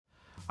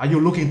Are you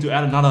looking to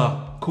add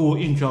another cool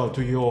intro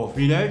to your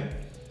video?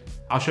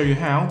 I'll show you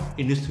how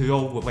in this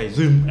tutorial with a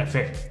zoom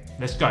effect.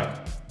 Let's go.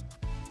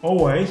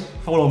 Always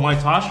follow my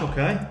touch,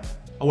 okay?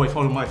 Always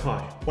follow my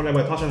touch. Whenever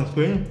I touch on the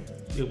screen,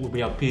 it will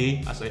be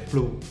appear as a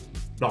blue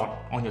dot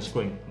on your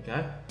screen,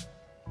 okay?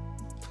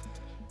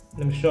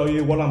 Let me show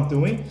you what I'm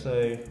doing.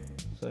 So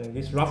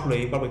this is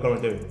roughly what we're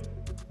gonna do.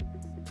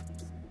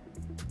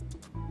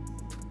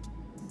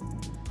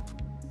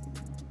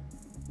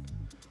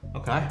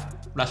 Okay,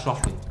 that's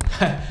roughly.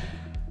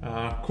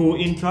 Cool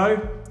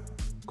intro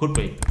could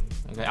be.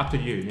 Okay, up to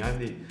you. You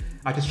know,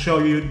 I just show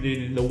you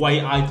the way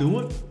I do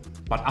it,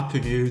 but up to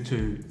you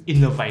to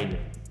innovate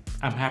it.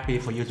 I'm happy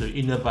for you to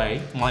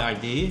innovate my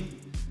idea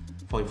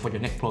for your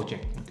next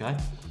project. Okay.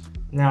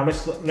 Now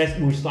let's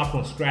start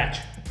from scratch.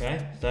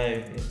 Okay. So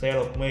instead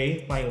of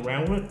me playing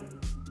around with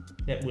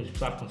it, we'll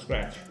start from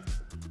scratch.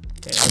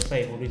 Okay. Let's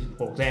say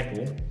for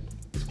example,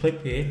 this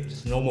clip here,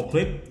 just a normal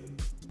clip.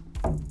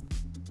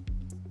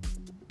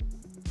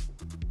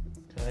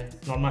 Okay.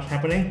 Not much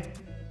happening.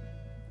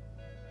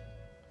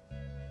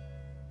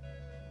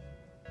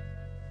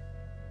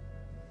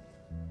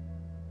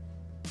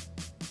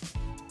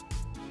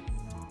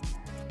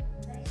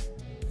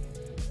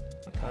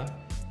 Okay.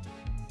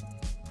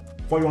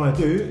 What you want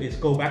to do is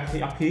go back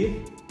up here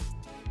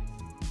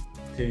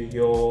to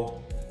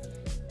your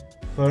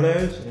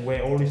photos and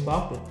where all this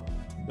stuff,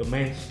 the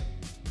main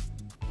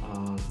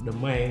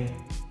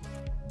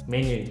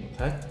menu.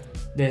 Okay.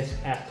 Then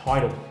add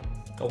title.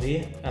 Go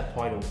here, add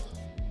titles.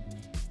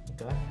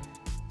 Okay.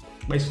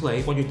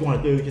 Basically, what you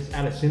want to do is just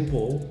add a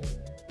simple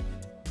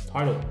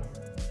title.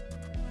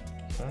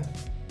 Okay.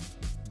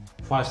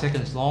 5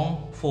 seconds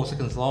long, 4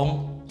 seconds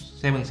long,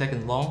 7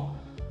 seconds long.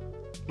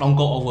 Don't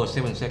go over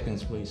 7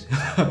 seconds, please.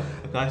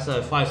 Okay,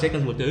 so 5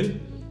 seconds will do.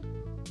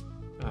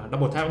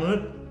 Double tap on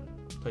it,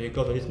 so you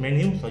go to this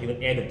menu, so you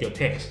can edit your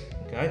text.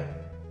 Okay.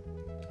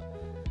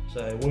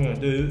 So what you're gonna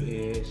do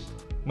is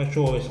make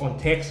sure it's on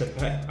text.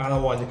 Okay.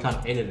 Otherwise, you can't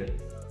edit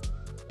it.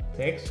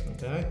 Text.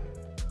 Okay.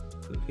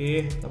 Click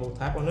here, double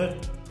tap on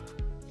it.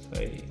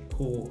 Say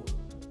cool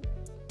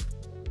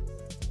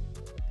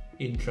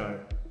intro.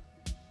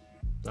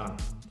 Done.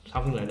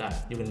 Something like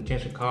that. You can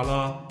change the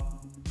color.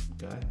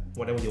 Okay,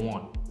 whatever you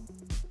want.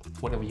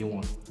 Whatever you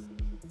want.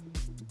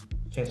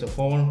 Change the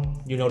font,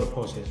 you know the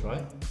process,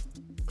 right?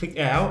 Click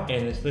out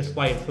and let's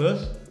play it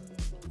first.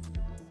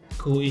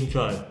 Cool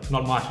intro.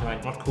 Not much,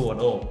 right? Not cool at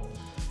all.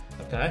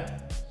 Okay.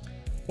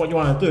 What you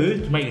want to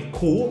do to make it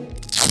cool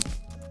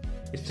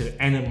is to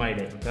animate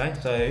it. Okay,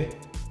 so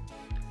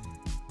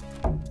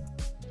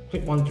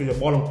click onto the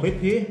bottom clip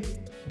here.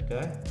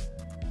 Okay.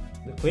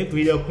 The clip,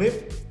 video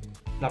clip.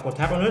 Double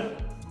tap on it.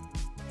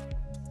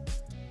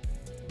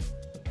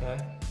 Okay.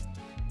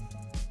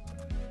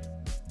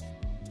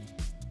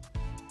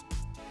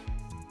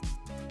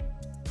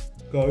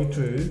 Go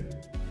to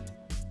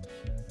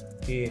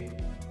here,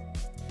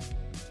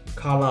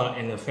 color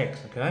and effects.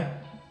 Okay.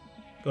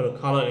 Go to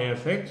color and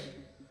effects.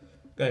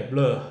 Okay,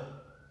 blur,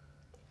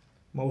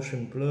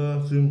 motion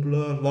blur, zoom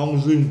blur,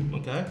 long zoom.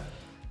 Okay.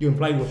 You can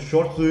play with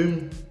short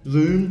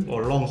zoom,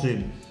 or long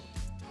zoom.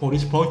 For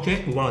this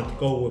project, we want to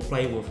go with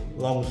play with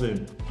long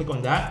zoom. Click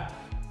on that,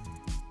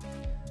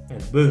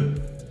 and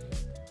boom.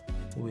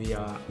 We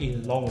are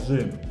in long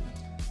zoom.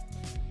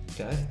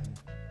 Okay,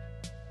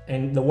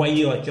 and the way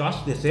you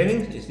adjust the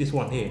settings is this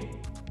one here,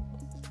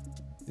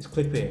 this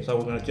clip here. So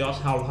we're going to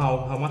adjust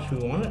how much we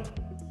want it,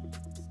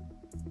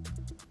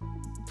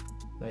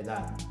 like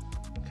that.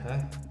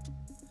 Okay,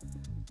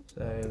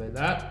 so like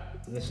that.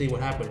 Let's see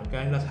what happens.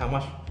 Okay, that's how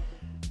much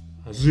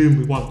zoom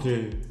we want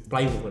to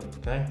play with it.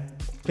 Okay,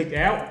 click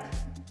out.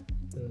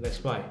 Let's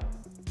play.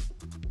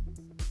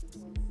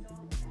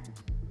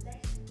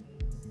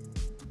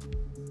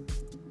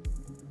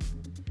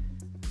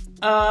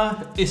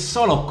 It's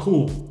sort of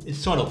cool. It's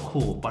sort of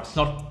cool, but it's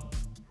not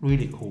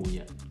really cool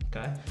yet.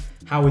 Okay.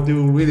 How we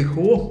do really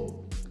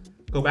cool?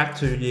 Go back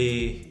to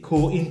the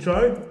cool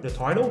intro, the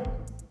title.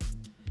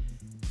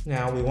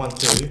 Now we want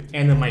to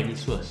animate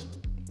this first.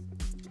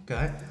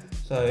 Okay.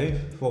 So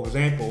for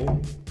example,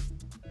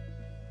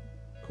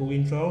 cool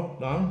intro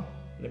done.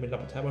 Let me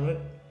double tap on it.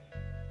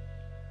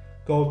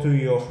 Go to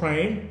your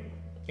frame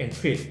and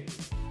fit.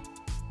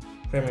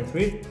 Frame and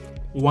fit.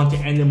 We want to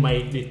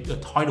animate the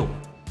title.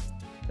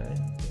 Okay,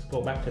 let's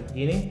go back to the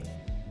beginning.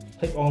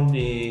 Click on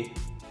the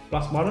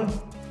plus button.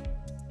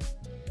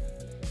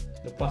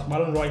 The plus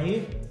button right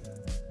here.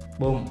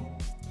 Boom.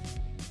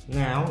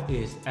 Now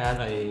is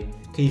add a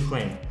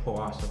keyframe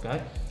for us.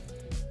 Okay.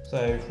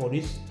 So for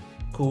this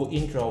cool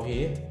intro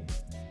here.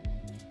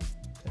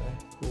 Okay,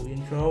 cool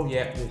intro.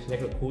 Yeah, we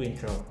select the cool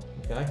intro.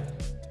 Okay.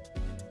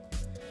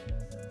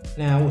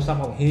 Now we'll start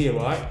from here,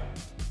 right?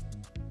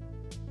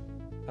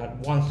 At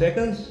 1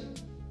 second,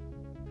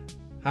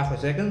 half a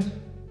second.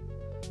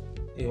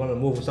 You want to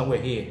move somewhere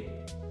here.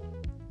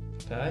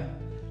 Okay,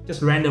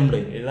 just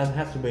randomly. It doesn't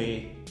have to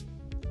be.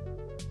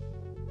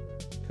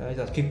 Okay,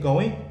 just keep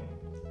going.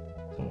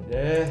 From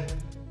there,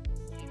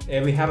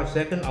 every half a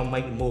second, I'll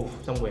make it move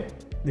somewhere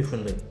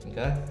differently.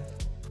 Okay.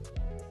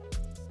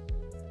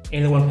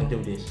 Anyone can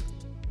do this.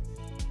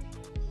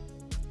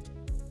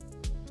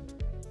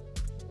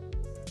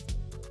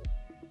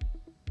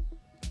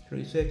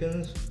 Three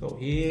seconds, go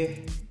here.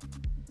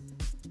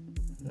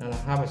 Another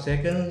half a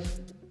second.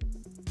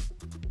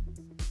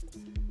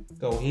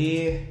 Go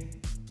here.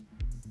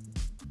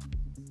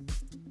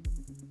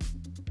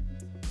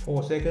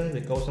 4 seconds,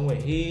 we go somewhere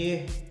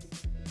here.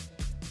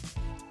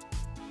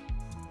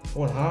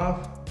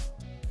 4.5.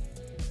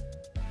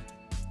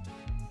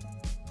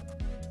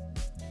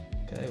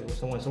 Okay, we'll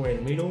go somewhere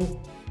in the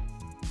middle.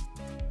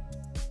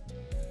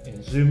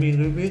 And zoom in a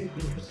little bit,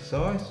 increase the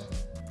size.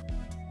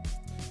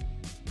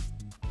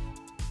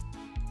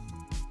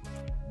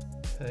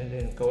 And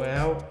then go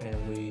out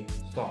and we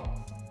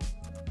stop.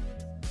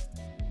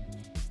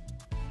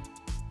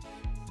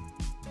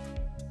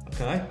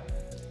 Okay.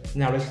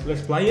 Now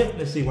let's play it.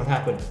 Let's see what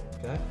happened.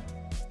 Okay.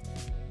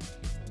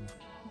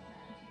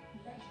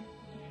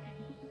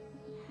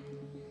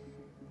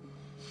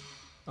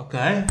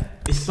 Okay.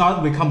 It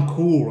started to become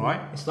cool,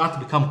 right? It started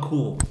to become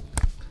cool.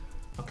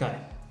 Okay.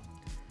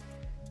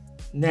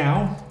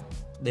 Now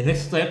the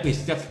next step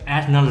is just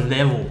add another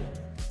level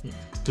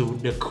to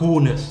the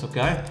coolness.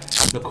 Okay.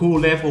 The cool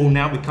level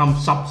now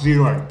becomes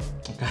Sub-Zero.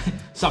 Okay.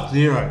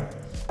 Sub-Zero.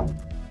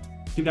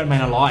 Keep that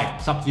man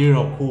alive.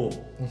 Sub-Zero, cool.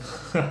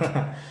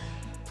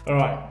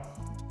 Alright,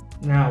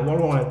 now what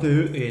we want to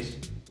do is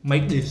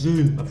make the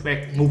zoom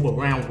effect move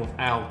around with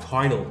our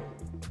title.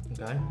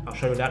 Okay, I'll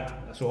show you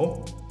that as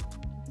well.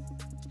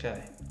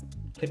 Okay,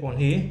 click on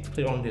here,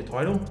 click on the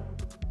title,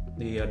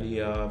 the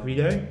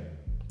video,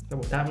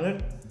 double tap on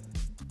it.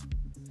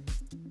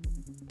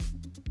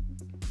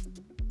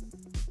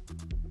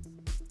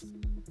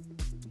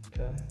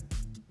 Okay,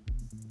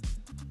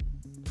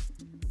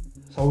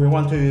 so we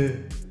want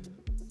to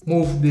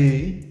move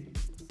the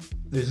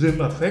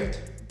zoom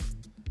effect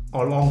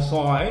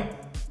alongside,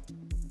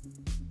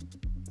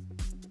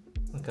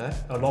 okay,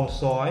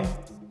 alongside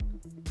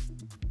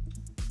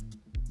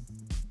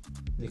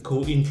the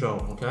cool intro,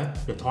 okay,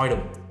 the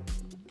title.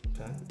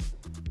 Okay,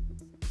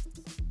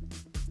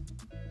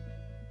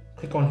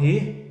 click on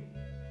here,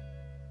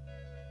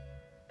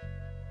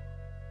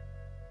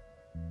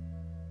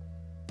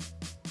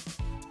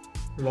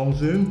 long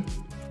zoom,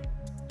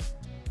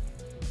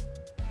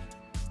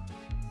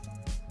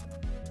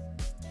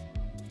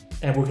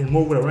 and we can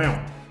move it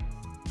around.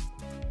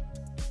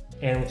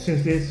 And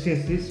since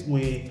this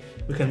we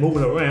can move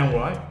it around,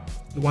 right?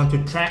 We want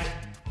to track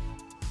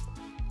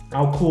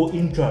our cool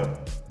intro.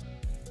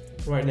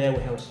 Right there,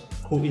 we have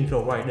a cool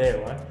intro right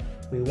there, right?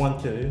 We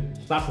want to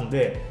start from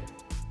there.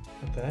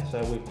 Okay,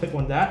 so we click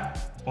on that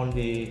on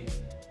the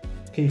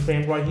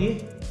keyframe right here.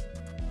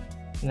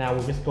 Now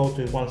we just go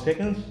to 1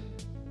 second,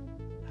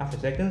 half a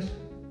second.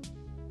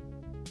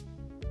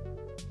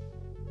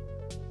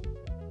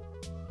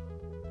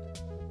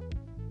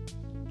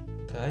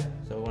 Okay,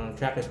 so we want to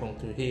track it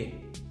onto here,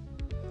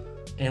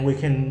 and we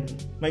can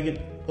make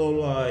it go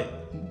like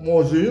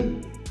more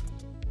zoom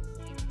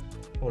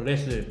or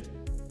less zoom.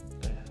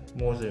 Okay,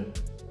 more zoom.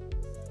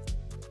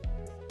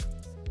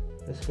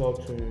 Let's go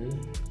to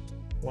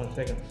 1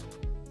 second.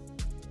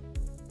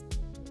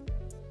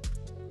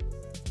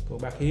 Go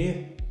back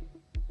here.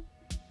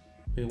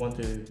 We want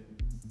to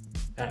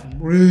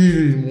add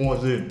really more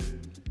zoom.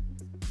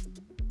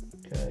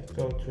 Okay,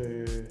 go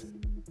to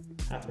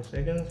half a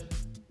second.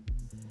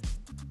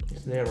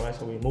 It's there, right?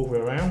 So we move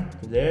it around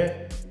to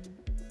there.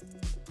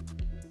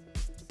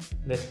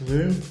 Let's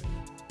zoom.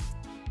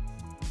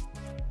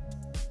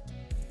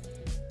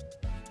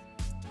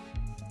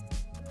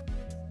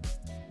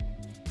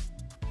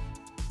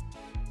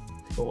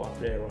 Let's go up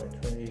there, right?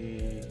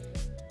 30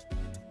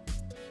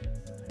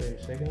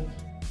 seconds.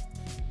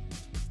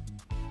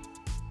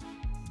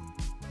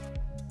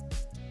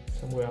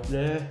 Somewhere up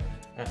there.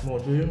 Add more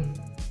zoom.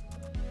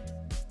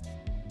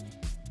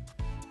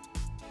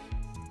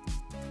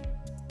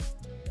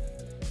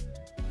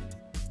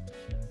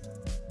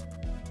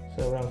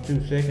 So around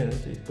 2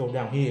 seconds, it go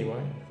down here,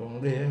 right? From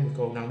there, we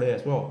go down there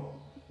as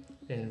well.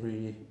 And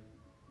we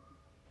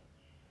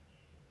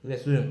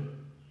let's zoom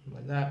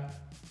like that.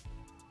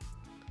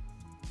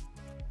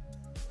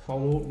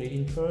 Follow the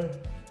intro.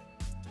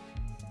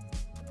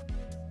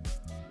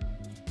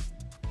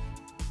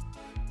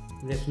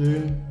 Let's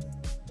zoom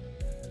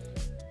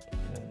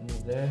and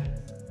move there.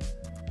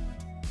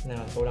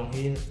 Now go down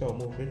here, let's go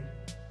move it.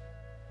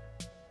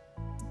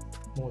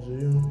 More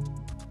zoom.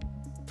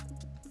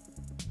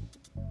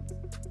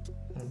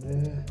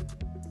 There.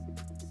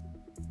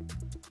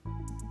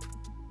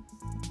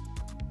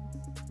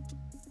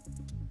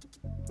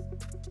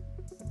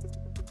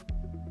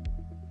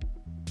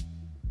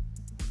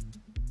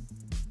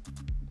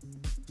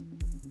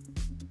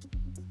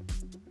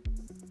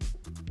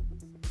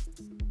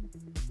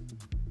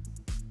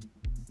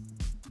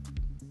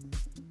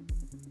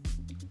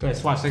 Okay,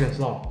 it's 5 seconds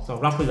long, so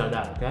roughly like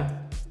that, okay?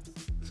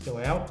 Let's go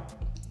out.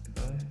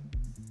 Okay.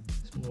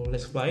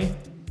 Let's play.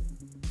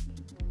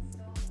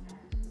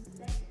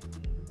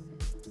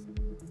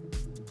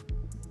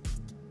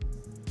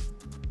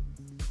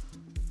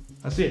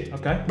 That's it,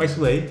 okay?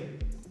 Basically,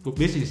 With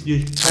this is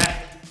you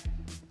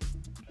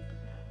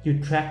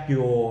track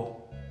your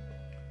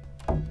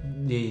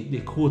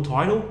the cool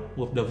title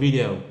with the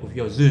video with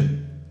your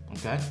zoom.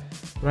 Okay.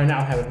 Right now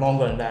I have it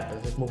longer than that.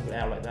 Let's just move it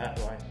out like that,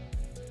 right?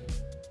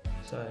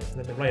 So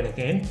let me play it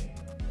again.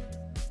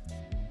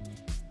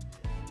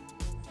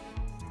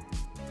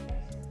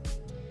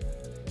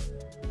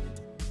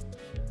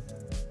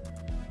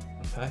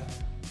 Okay.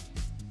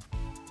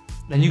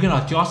 Then you can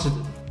adjust it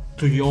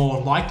to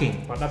your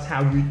liking, but that's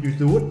how you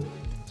do it.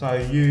 So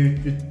you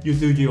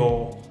do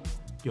your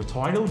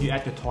title, you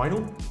add your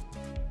title,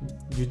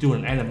 you do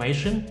an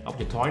animation of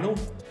your title,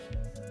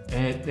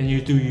 and then you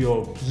do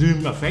your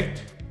zoom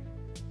effect,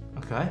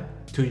 okay,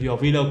 to your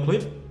video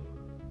clip.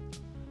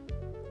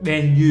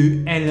 Then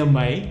you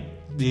animate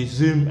the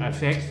zoom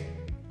effect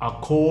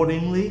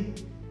accordingly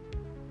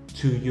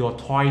to your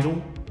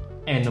title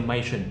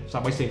animation. So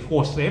basically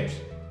 4 steps.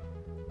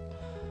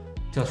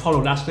 Just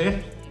follow that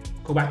step,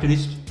 go back to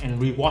this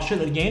and rewatch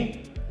it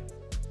again.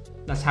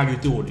 That's how you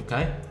do it,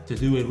 okay? To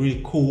do a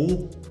really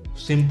cool,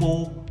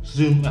 simple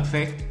zoom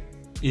effect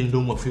in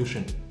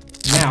Lumafusion.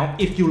 Now,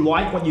 if you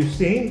like what you've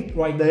seen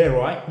right there,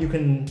 right, you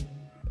can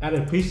add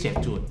a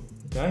preset to it,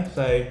 okay?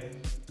 So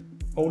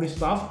all this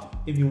stuff,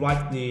 if you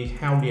like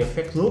how the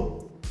effects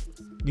look,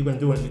 you can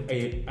do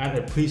add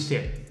a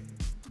preset,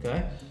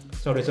 okay?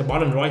 So there's a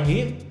button right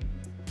here,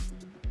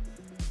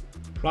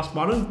 plus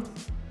button.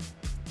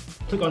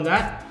 Click on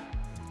that.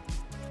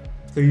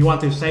 So you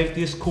want to save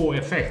this cool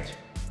effect.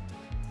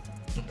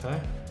 Okay,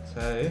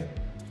 so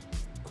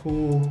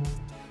cool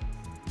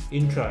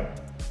intro.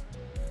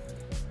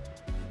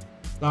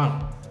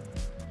 Done.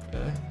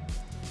 Okay.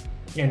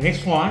 And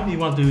next one you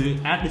want to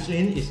add this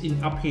in is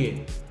in up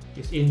here.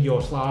 It's in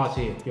your slars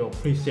here, your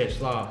preset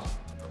slars.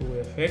 Cool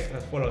effect.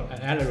 That's what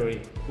an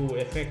already cool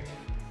effect.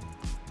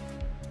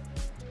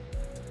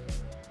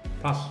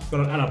 Plus,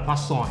 gonna add a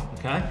plus sign.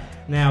 Okay.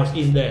 Now it's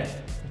in there.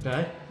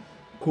 Okay.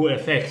 Cool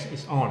effects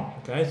is on.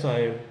 Okay.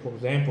 So for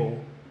example,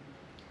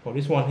 for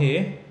this one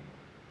here.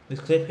 This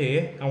clip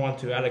here, I want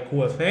to add a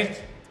cool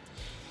effect.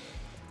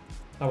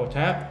 Double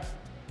tap.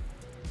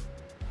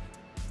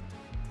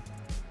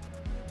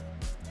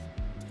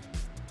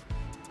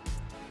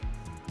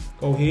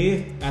 Go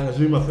here, add a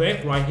zoom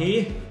effect right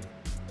here.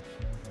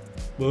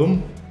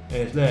 Boom, and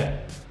it's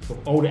there.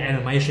 With all the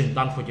animation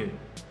done for you.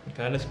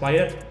 Okay, let's play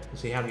it and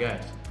see how it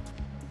goes.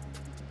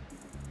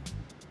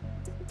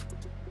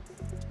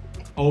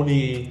 All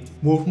the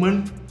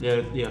movement,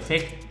 the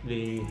effect,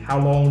 how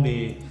long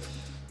the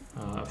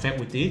effect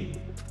we did,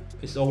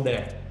 it's all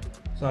there.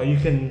 So you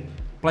can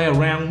play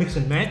around, mix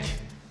and match,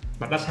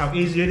 but that's how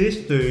easy it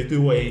is to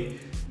do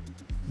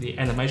the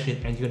animation,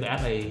 and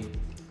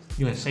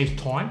you can save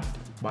time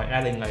by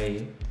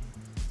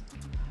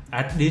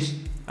add this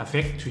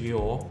effect to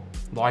your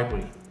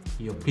library,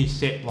 your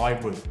preset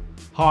library.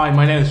 Hi,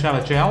 my name is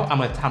Gel.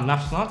 I'm a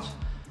TimelapseNuts.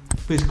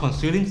 Please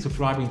consider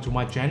subscribing to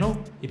my channel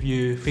if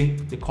you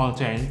think the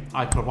content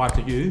I provide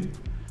to you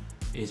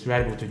is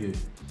valuable to you.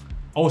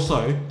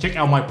 Also, check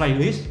out my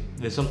playlist.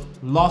 There's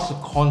lots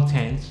of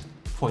content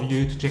for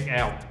you to check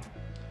out,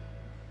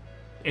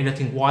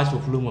 editing wise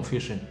with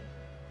Lumafusion.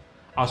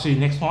 I'll see you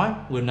next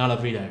time with another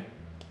video.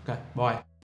 Okay, bye.